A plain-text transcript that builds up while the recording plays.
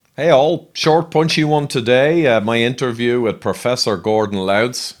Hey all, short punchy one today. My interview with Professor Gordon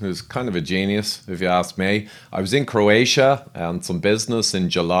Louds, who's kind of a genius if you ask me. I was in Croatia on some business in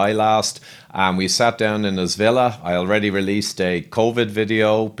July last, and we sat down in his villa. I already released a COVID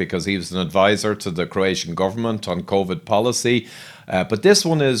video because he was an advisor to the Croatian government on COVID policy. But this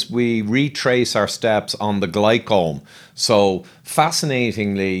one is we retrace our steps on the glycome. So,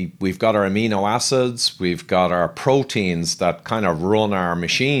 fascinatingly, we've got our amino acids, we've got our proteins that kind of run our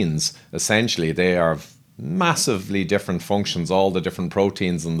machines. Essentially, they are massively different functions, all the different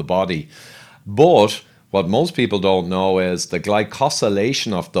proteins in the body. But what most people don't know is the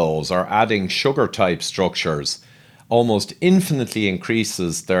glycosylation of those, are adding sugar type structures, almost infinitely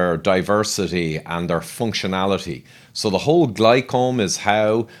increases their diversity and their functionality. So the whole glycome is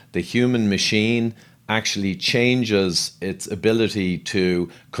how the human machine actually changes its ability to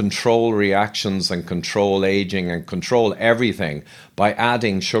control reactions and control aging and control everything by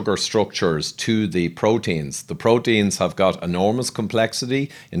adding sugar structures to the proteins. The proteins have got enormous complexity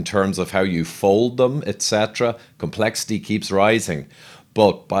in terms of how you fold them, etc. Complexity keeps rising.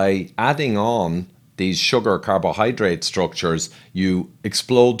 But by adding on these sugar carbohydrate structures, you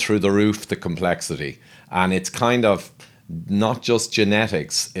explode through the roof the complexity. And it's kind of not just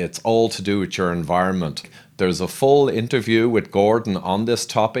genetics, it's all to do with your environment. There's a full interview with Gordon on this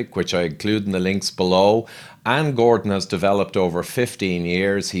topic, which I include in the links below. And Gordon has developed over 15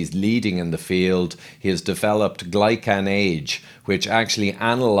 years. He's leading in the field. He has developed GlycanAge, which actually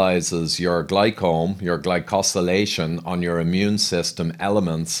analyzes your glycome, your glycosylation on your immune system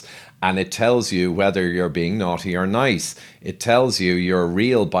elements, and it tells you whether you're being naughty or nice. It tells you your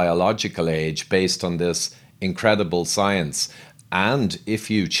real biological age based on this incredible science. And if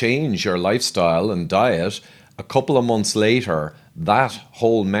you change your lifestyle and diet, a couple of months later, that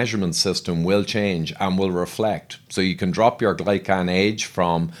whole measurement system will change and will reflect. So you can drop your glycan age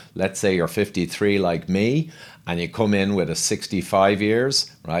from, let's say you're 53 like me, and you come in with a 65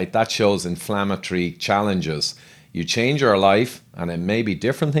 years, right? That shows inflammatory challenges. You change your life, and it may be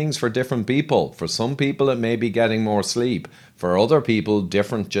different things for different people. For some people, it may be getting more sleep. For other people,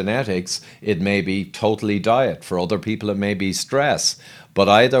 different genetics, it may be totally diet. For other people, it may be stress. But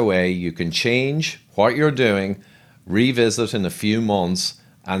either way, you can change what you're doing, revisit in a few months,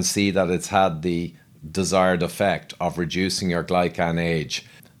 and see that it's had the desired effect of reducing your glycan age.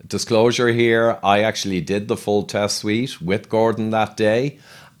 Disclosure here, I actually did the full test suite with Gordon that day,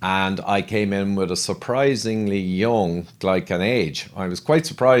 and I came in with a surprisingly young GlycanAge. I was quite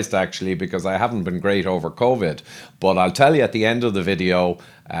surprised actually, because I haven't been great over COVID, but I'll tell you at the end of the video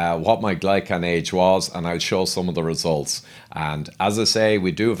what my GlycanAge was, and I'll show some of the results. And as I say,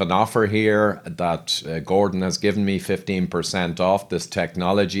 we do have an offer here that Gordon has given me 15% off this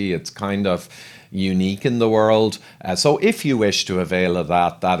technology. It's kind of unique in the world. So if you wish to avail of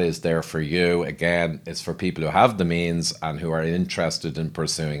that, that is there for you. Again, it's for people who have the means and who are interested in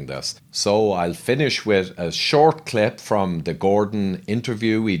pursuing this. So I'll finish with a short clip from the Gordon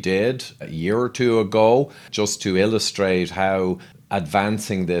interview we did a year or two ago, just to illustrate how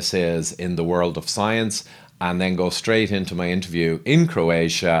advancing this is in the world of science, and then go straight into my interview in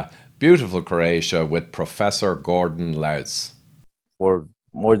Croatia, beautiful Croatia, with Professor Gordon Louds. For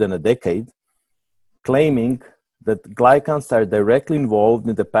more than a decade, claiming that glycans are directly involved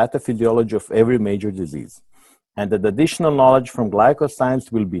in the pathophysiology of every major disease, and that additional knowledge from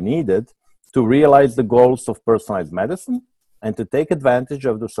glycoscience will be needed to realize the goals of personalized medicine and to take advantage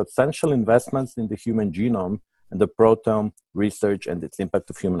of the substantial investments in the human genome and the proteome research and its impact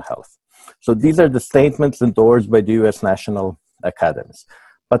of human health. So these are the statements endorsed by the US National Academies.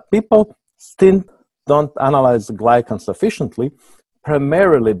 But people still don't analyze the glycan sufficiently,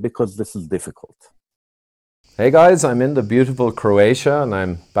 primarily because this is difficult. Hey guys, I'm in the beautiful Croatia and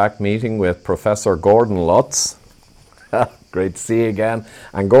I'm back meeting with Professor Gordon Lutz. Great to see you again.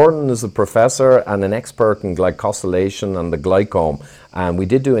 And Gordon is a professor and an expert in glycosylation and the glycome. And we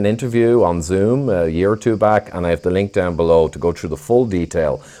did do an interview on Zoom a year or two back, and I have the link down below to go through the full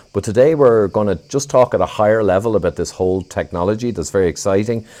detail. But today we're going to just talk at a higher level about this whole technology that's very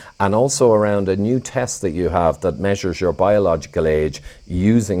exciting, and also around a new test that you have that measures your biological age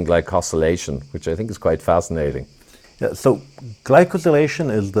using glycosylation, which I think is quite fascinating. Yeah, so glycosylation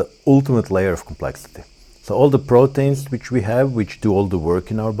is the ultimate layer of complexity. So all the proteins which we have, which do all the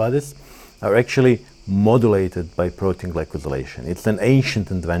work in our bodies, are actually modulated by protein glycosylation. It's an ancient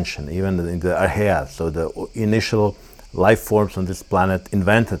invention, even in the archaea, so the initial life forms on this planet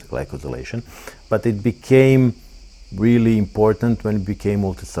invented glycosylation, but it became really important when it became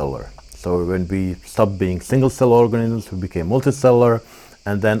multicellular. So when we stopped being single-cell organisms, we became multicellular,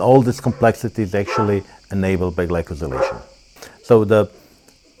 and then all this complexity is actually enabled by glycosylation. So the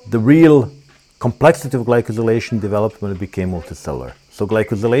The real complexity of glycosylation developed when it became multicellular. So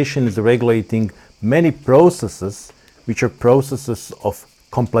glycosylation is regulating many processes which are processes of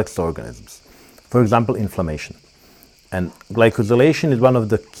complex organisms. For example, inflammation. And glycosylation is one of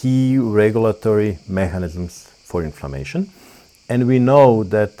the key regulatory mechanisms for inflammation. And we know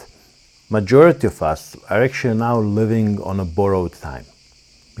that majority of us are actually now living on a borrowed time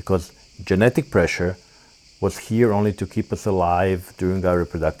because genetic pressure was here only to keep us alive during our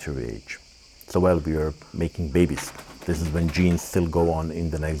reproductive age. So while we are making babies, this is when genes still go on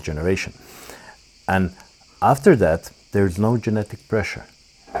in the next generation. And after that, there's no genetic pressure.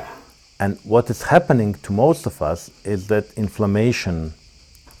 And what is happening to most of us is that inflammation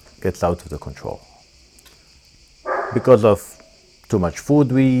gets out of the control. Because of too much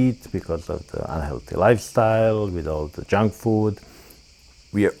food we eat, because of the unhealthy lifestyle, with all the junk food,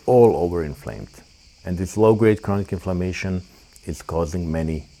 we are all overinflamed. And this low-grade chronic inflammation is causing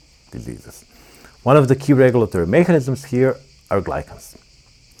many diseases. One of the key regulatory mechanisms here are glycans.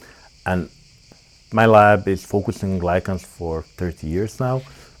 And my lab is focusing on glycans for 30 years now.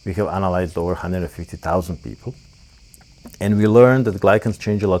 We have analyzed over 150,000 people. And we learned that glycans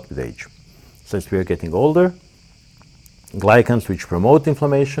change a lot with age. So as we are getting older, glycans which promote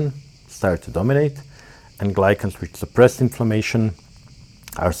inflammation start to dominate, and glycans which suppress inflammation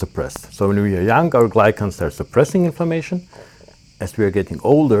are suppressed. So when we are young, our glycans are suppressing inflammation. As we are getting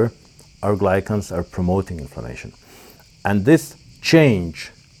older, our glycans are promoting inflammation. And this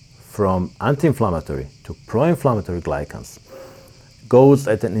change from anti-inflammatory to pro-inflammatory glycans goes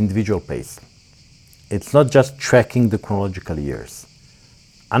at an individual pace. It's not just tracking the chronological years.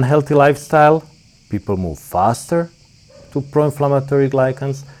 Unhealthy lifestyle, people move faster to pro-inflammatory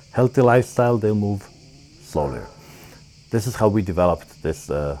glycans. Healthy lifestyle, they move slower. This is how we developed this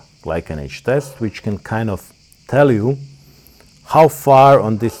GlycanAge test, which can kind of tell you how far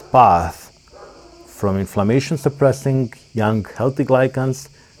on this path from inflammation suppressing young healthy glycans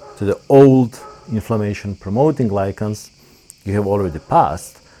to the old inflammation promoting glycans you have already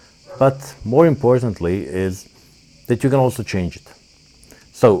passed. But more importantly is that you can also change it.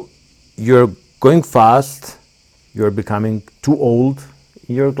 So you're going fast, you're becoming too old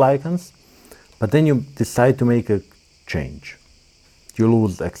in your glycans, but then you decide to make a change. You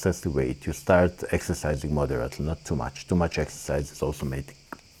lose excessive weight, you start exercising moderately, not too much. Too much exercise is also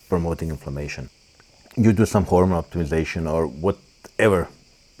promoting inflammation. You do some hormone optimization or whatever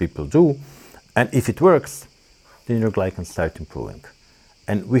people do, and if it works, then your glycans start improving.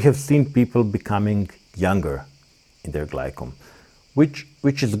 And we have seen people becoming younger in their glycome, which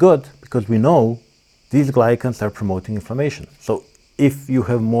is good because we know these glycans are promoting inflammation. So if you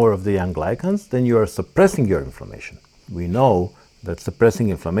have more of the young glycans, then you are suppressing your inflammation. We know that suppressing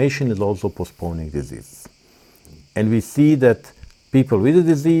inflammation is also postponing diseases. And we see that people with the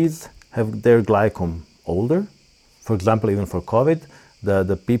disease have their glycome older. For example, even for COVID,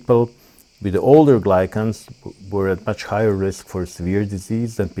 the people with the older glycans were at much higher risk for severe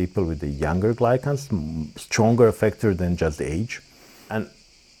disease than people with the younger glycans, stronger factor than just age. And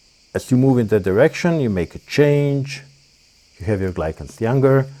as you move in that direction, you make a change, you have your glycans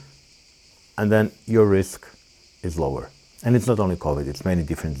younger, and then your risk is lower. And it's not only COVID, it's many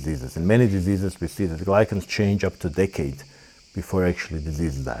different diseases. In many diseases, we see that the glycans change up to a decade before actually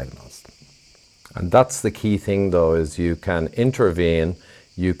disease is diagnosed. And that's the key thing, though, is you can intervene,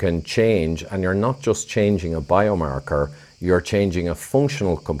 you can change, and you're not just changing a biomarker, you're changing a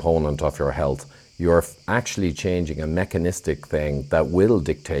functional component of your health. You're actually changing a mechanistic thing that will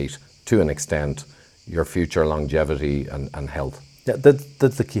dictate, to an extent, your future longevity and health. Yeah,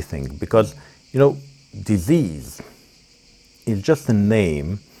 that's the key thing, because, disease is just a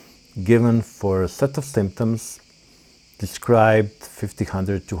name given for a set of symptoms described 50,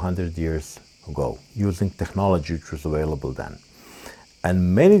 100, 200 years ago using technology which was available then.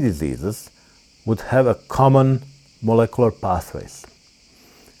 And many diseases would have a common molecular pathways,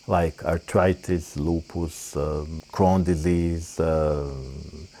 like arthritis, lupus, Crohn's disease.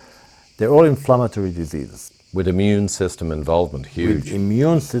 They're all inflammatory diseases. With immune system involvement, huge. With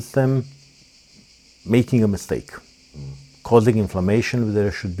immune system making a mistake, causing inflammation where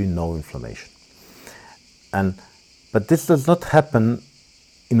there should be no inflammation. But this does not happen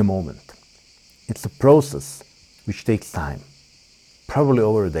in a moment. It's a process which takes time, probably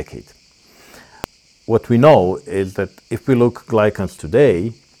over a decade. What we know is that if we look glycans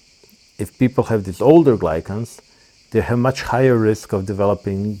today, if people have these older glycans, they have much higher risk of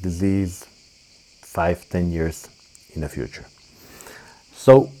developing disease 5-10 years in the future.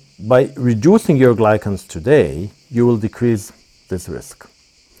 So by reducing your glycans today, you will decrease this risk.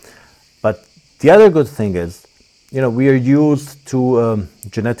 But the other good thing is we are used to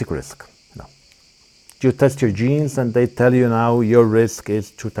genetic risk. You test your genes and they tell you now your risk is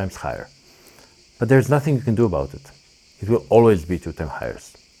 2 times higher. But there's nothing you can do about it. It will always be 2 times higher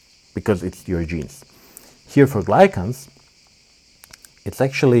because it's your genes. Here for glycans, it's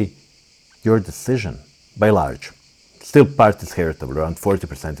actually your decision by large. Still part is heritable, around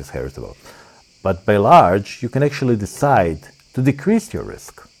 40% is heritable. But by large, you can actually decide to decrease your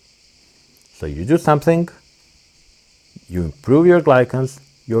risk. So you do something, you improve your glycans,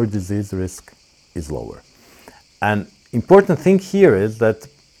 your disease risk is lower. And important thing here is that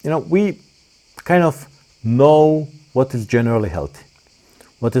we kind of know what is generally healthy,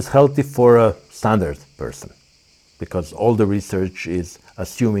 what is healthy for a standard person, because all the research is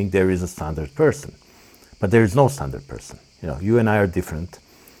assuming there is a standard person. But there is no standard person. You and I are different.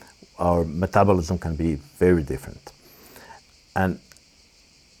 Our metabolism can be very different. And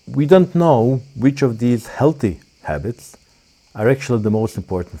we don't know which of these healthy habits are actually the most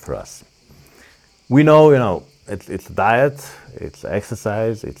important for us. We know, it's diet, it's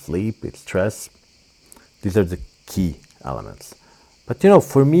exercise, it's sleep, it's stress. These are the key elements. But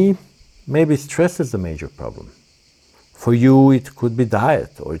for me, maybe stress is the major problem. For you, it could be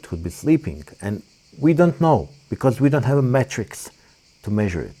diet or it could be sleeping. And we don't know because we don't have a metrics to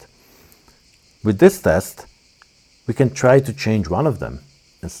measure it. With this test, we can try to change one of them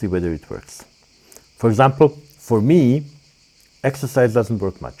and see whether it works. For example, for me, exercise doesn't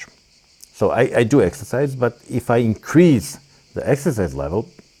work much. So I do exercise, but if I increase the exercise level,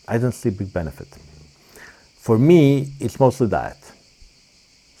 I don't see big benefit. For me, it's mostly diet.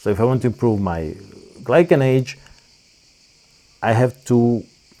 So if I want to improve my GlycanAge, I have to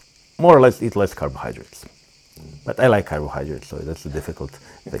more or less eat less carbohydrates. But I like carbohydrates, so that's a difficult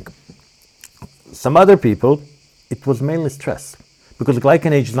thing. Some other people, it was mainly stress, because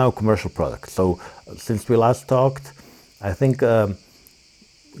GlycanAge is now a commercial product. So since we last talked, I think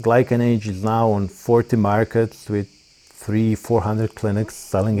GlycanAge is now on 40 markets with 300-400 clinics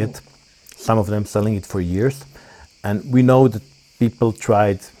selling it, some of them selling it for years. And we know that people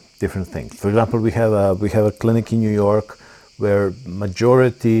tried different things. For example, we have a clinic in New York where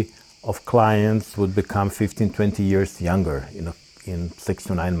majority of clients would become 15-20 years younger in 6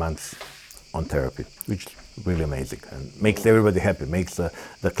 to 9 months on therapy, which is really amazing and makes everybody happy, makes the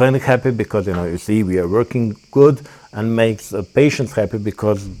clinic happy because you see we are working good, and makes patients happy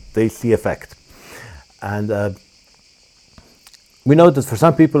because they see effect. And we know that for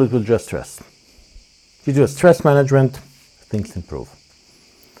some people it will just stress. If you do a stress management, things improve.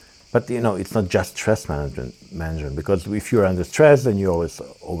 But it's not just stress management, because if you're under stress, then you always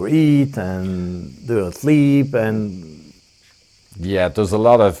overeat and do not sleep. And yeah, there's a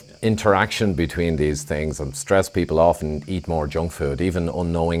lot of interaction between these things, and stressed people often eat more junk food, even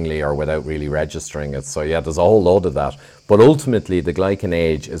unknowingly or without really registering it. So yeah, there's a whole load of that. But ultimately, the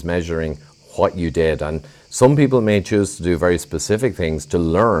GlycanAge is measuring what you did, and some people may choose to do very specific things to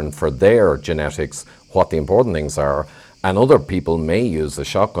learn for their genetics what the important things are. And other people may use the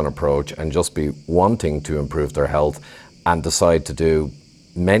shotgun approach and just be wanting to improve their health and decide to do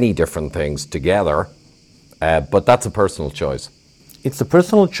many different things together. But that's a personal choice. It's a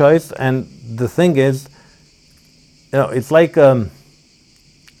personal choice. And the thing is, it's like the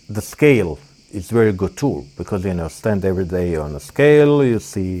scale is a very good tool, because, stand every day on a scale, you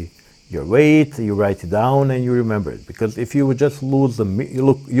see your weight, you write it down and you remember it. Because if you would just use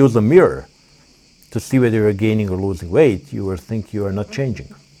a mirror to see whether you're gaining or losing weight, you will think you are not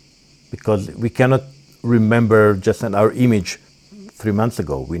changing, because we cannot remember just our image 3 months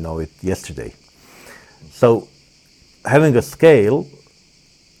ago. We know it yesterday. So having a scale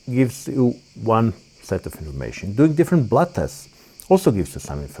gives you one set of information. Doing different blood tests also gives you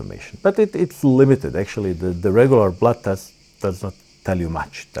some information, but it's limited. Actually, the regular blood test does not tell you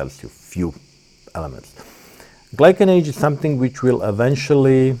much, it tells you few elements. GlycanAge is something which will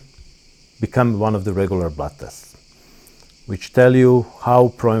eventually become one of the regular blood tests, which tell you how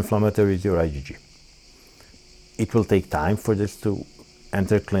pro-inflammatory is your IgG. It will take time for this to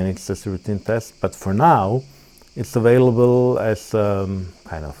enter clinics as a routine test, but for now, it's available as a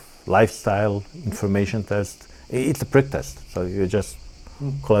kind of lifestyle information test. It's a prick test, so you just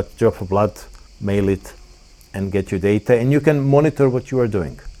collect a drop of blood, mail it, and get your data, and you can monitor what you are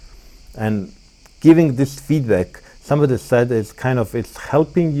doing. And giving this feedback, somebody said it's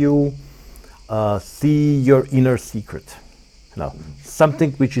helping you see your inner secret.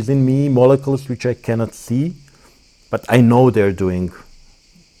 Something which is in me, molecules which I cannot see, but I know they're doing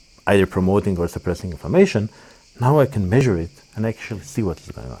either promoting or suppressing inflammation. Now I can measure it and actually see what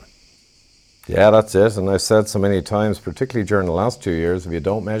is going on. Yeah, that's it. And I've said so many times, particularly during the last 2 years, if you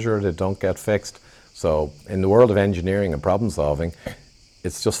don't measure it, it don't get fixed. So in the world of engineering and problem solving,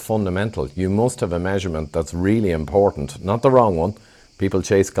 it's just fundamental. You must have a measurement that's really important, not the wrong one. People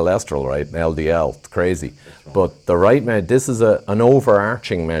chase cholesterol, right? LDL, it's crazy. But the right this is an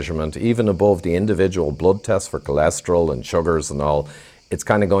overarching measurement, even above the individual blood tests for cholesterol and sugars and all. It's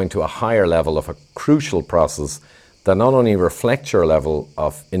kind of going to a higher level of a crucial process that not only reflects your level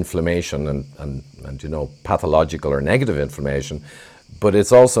of inflammation and you know, pathological or negative inflammation, but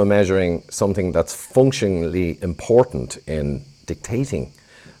it's also measuring something that's functionally important in dictating.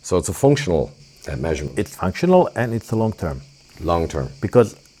 So it's a functional measurement. It's functional and it's a long term. Long term.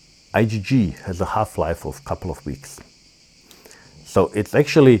 Because IgG has a half-life of a couple of weeks. So it's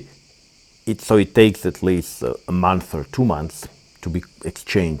actually, it takes at least a month or 2 months to be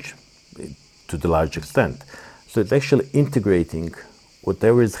exchanged to the large extent. So it's actually integrating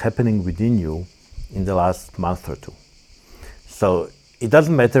whatever is happening within you in the last month or two. So it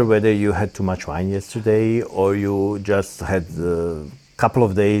doesn't matter whether you had too much wine yesterday or you just had a couple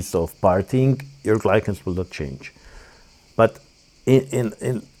of days of partying, your glycans will not change. But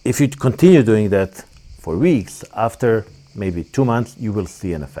if you continue doing that for weeks, after maybe 2 months, you will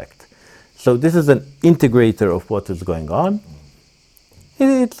see an effect. So this is an integrator of what is going on.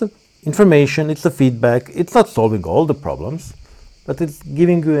 It's information, it's a feedback. It's not solving all the problems, but it's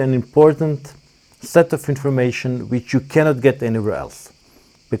giving you an important set of information which you cannot get anywhere else.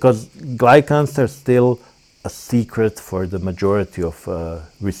 Because glycans are still a secret for the majority of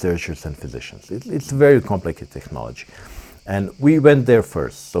researchers and physicians. It's a very complicated technology. And we went there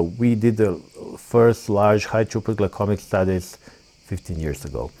first. So we did the first large high-throughput glycomic studies 15 years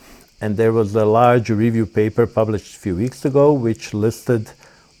ago. And there was a large review paper published a few weeks ago which listed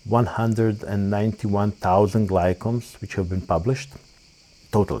 191,000 glycomes which have been published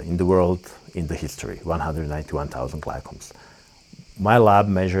total in the world in the history, 191,000 glycomes. My lab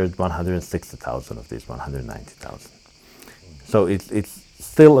measured 160,000 of these 190,000. So it's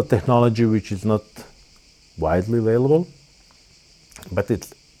still a technology which is not widely available, but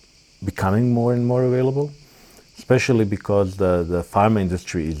it's becoming more and more available, especially because the pharma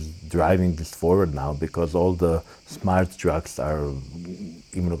industry is driving this forward now because all the smart drugs are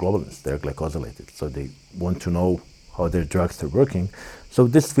immunoglobulins, they're glycosylated, so they want to know how their drugs are working. So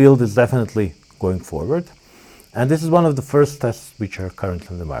this field is definitely going forward. And this is one of the first tests which are currently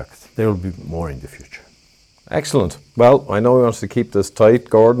on the market. There will be more in the future. Excellent. Well, I know we want to keep this tight,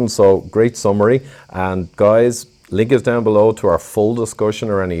 Gordon, so great summary. And guys, link is down below to our full discussion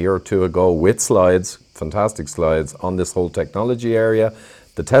around a year or two ago with slides, fantastic slides on this whole technology area.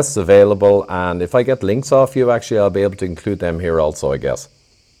 The test's available, and if I get links off you, actually, I'll be able to include them here also, I guess.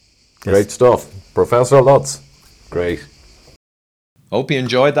 Yes. Great stuff. Professor Lutz, great. Hope you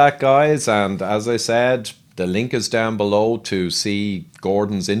enjoyed that, guys. And as I said, the link is down below to see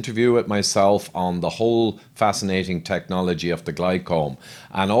Gordon's interview with myself on the whole fascinating technology of the Glycome.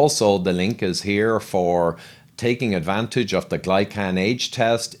 And also the link is here for taking advantage of the GlycanAge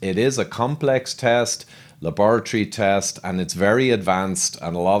test. It is a complex test, laboratory test, and it's very advanced,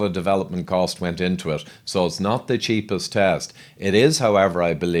 and a lot of development cost went into it. So it's not the cheapest test. It is, however,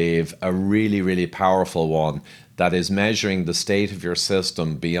 I believe, a really, really powerful one that is measuring the state of your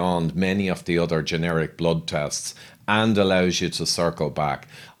system beyond many of the other generic blood tests and allows you to circle back.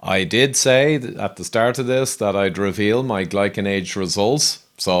 I did say at the start of this that I'd reveal my GlycanAge results.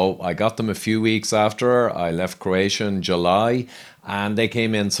 So I got them a few weeks after I left Croatia in July, and they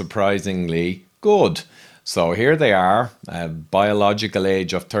came in surprisingly good. So here they are, a biological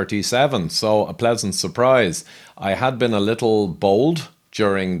age of 37, so a pleasant surprise. I had been a little bold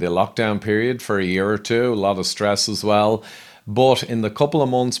during the lockdown period for a year or two, a lot of stress as well. But in the couple of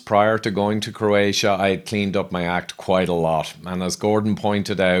months prior to going to Croatia, I had cleaned up my act quite a lot. And as Gordon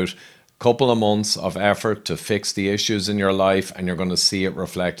pointed out, couple of months of effort to fix the issues in your life, and you're going to see it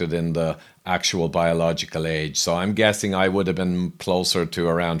reflected in the actual biological age. So I'm guessing I would have been closer to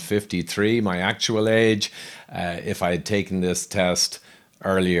around 53, my actual age, if I had taken this test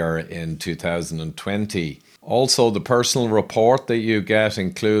earlier in 2020. Also, the personal report that you get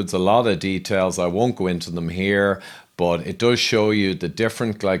includes a lot of details. I won't go into them here, but it does show you the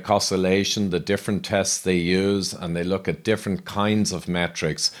different glycosylation, the different tests they use, and they look at different kinds of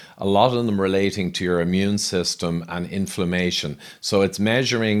metrics, a lot of them relating to your immune system and inflammation. So it's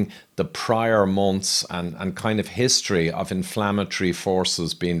measuring the prior months and kind of history of inflammatory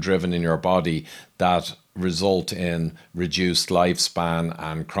forces being driven in your body that result in reduced lifespan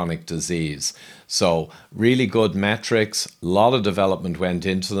and chronic disease. So really good metrics, a lot of development went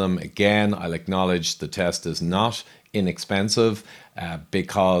into them. Again, I'll acknowledge the test is not inexpensive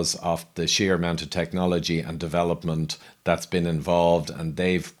because of the sheer amount of technology and development that's been involved, and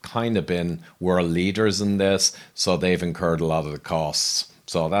they've kind of been world leaders in this, so they've incurred a lot of the costs.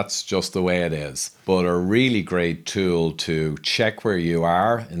 So that's just the way it is. But a really great tool to check where you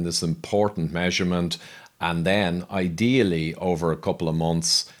are in this important measurement, and then ideally over a couple of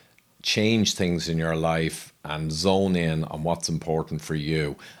months change things in your life and zone in on what's important for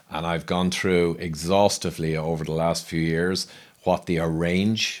you. And I've gone through exhaustively over the last few years what the array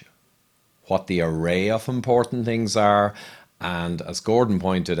of important things are. And as Gordon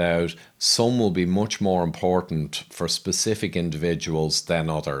pointed out, some will be much more important for specific individuals than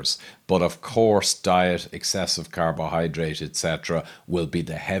others. But of course, diet, excessive carbohydrate, etc., will be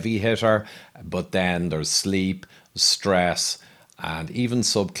the heavy hitter. But then there's sleep, stress, and even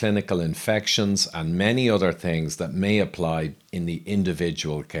subclinical infections and many other things that may apply in the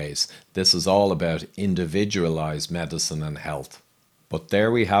individual case. This is all about individualized medicine and health. But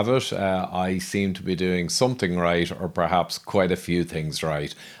there we have it. I seem to be doing something right, or perhaps quite a few things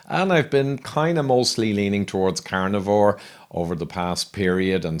right. And I've been kind of mostly leaning towards carnivore over the past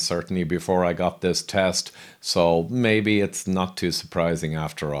period, and certainly before I got this test. So maybe it's not too surprising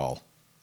after all.